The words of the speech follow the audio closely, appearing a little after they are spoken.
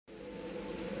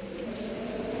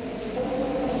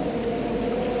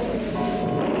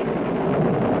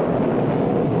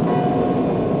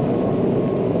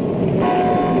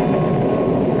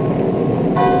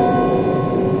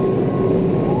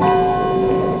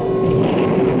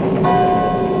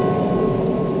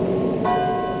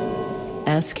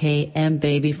SKM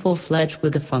baby, full-fledged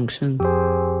with the functions.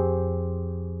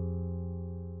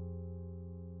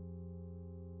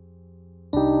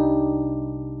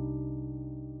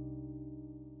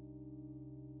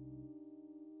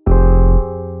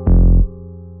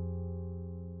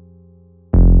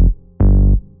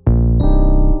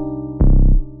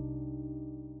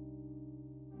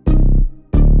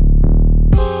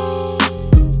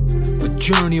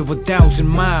 Journey of 1,000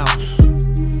 miles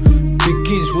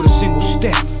begins with a single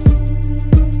step.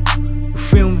 You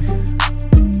feel me?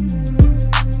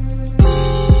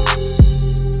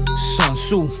 Sun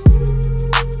Tzu.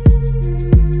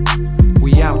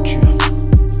 We out here.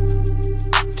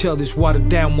 Tell this watered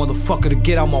down motherfucker to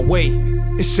get out my way.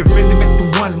 It's surrender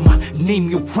tu alma, name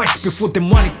your price before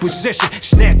demonic possession.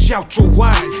 Snatch out your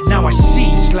eyes, now I see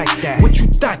it's like that. What you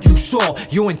thought you saw,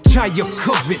 your entire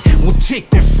covenant will take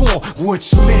that fall.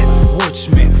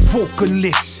 Wordsmith,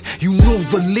 vocalist. You know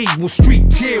the label, street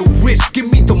terrorist.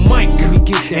 Give me the mic,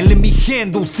 and let me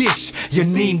handle this. Your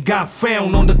name got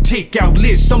found on the takeout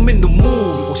list. I'm in the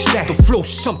mood to flow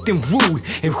something rude.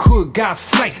 If hood got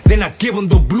flight, then I give them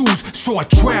the blues. So I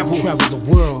travel the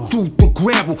world through the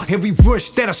gravel. Every verse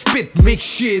that I spit, make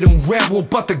shit unravel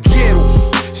about the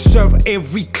ghetto. Serve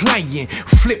every client,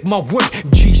 flip my work,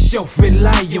 G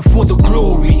self-reliant for the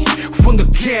glory. From the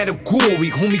category,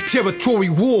 homie, territory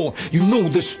war. You know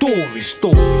the story.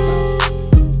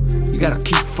 You gotta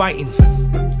keep fighting,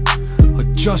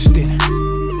 adjusting,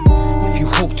 if you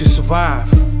hope to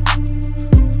survive.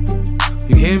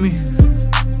 You hear me?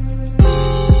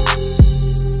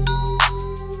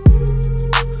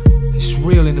 It's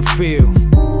real in the field.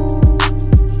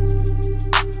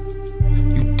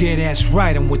 Dead ass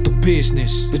right, I'm with the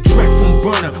business. The track from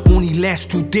Burner only lasts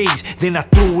 2 days. Then I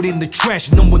throw it in the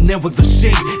trash, number never the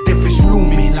same. Death is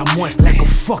looming, I'm muerto like a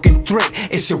fucking threat.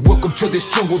 It's a welcome to this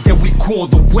jungle that we call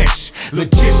the West.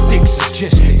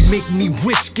 Logistics make me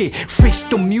risk it. Face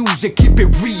the music, keep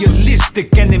it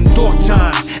realistic. And in dark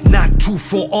times, not too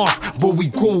far off, but we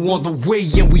go all the way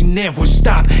and we never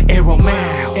stop. Air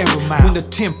mile. When the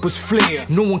tempers flare,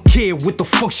 no one care with the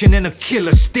function and a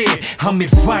killer stare. I'm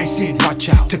advising, watch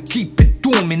out, to keep it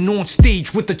dormant on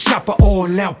stage with the chopper,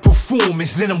 all out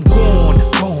performance. Then I'm gone.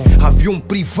 Avión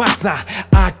privada,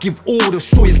 I give orders,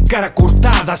 soy el cara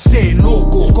cortada, sé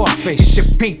loco. Scarface, you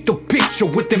should paint the picture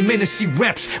with the menacing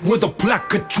raps where the block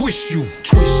could twist you.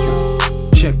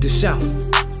 Check this out.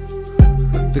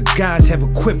 The gods have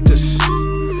equipped us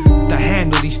to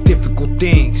handle these difficult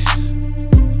things.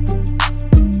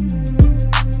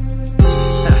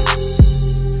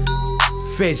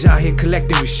 Feds out here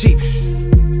collecting receipts.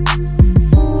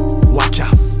 Watch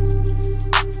out.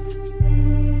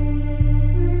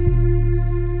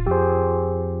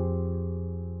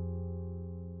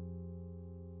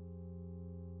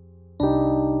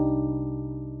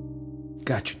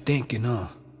 Got you thinking, huh?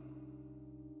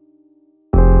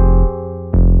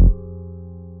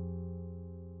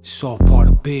 It's all part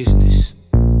of business.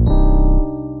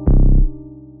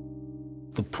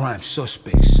 The prime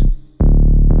suspects.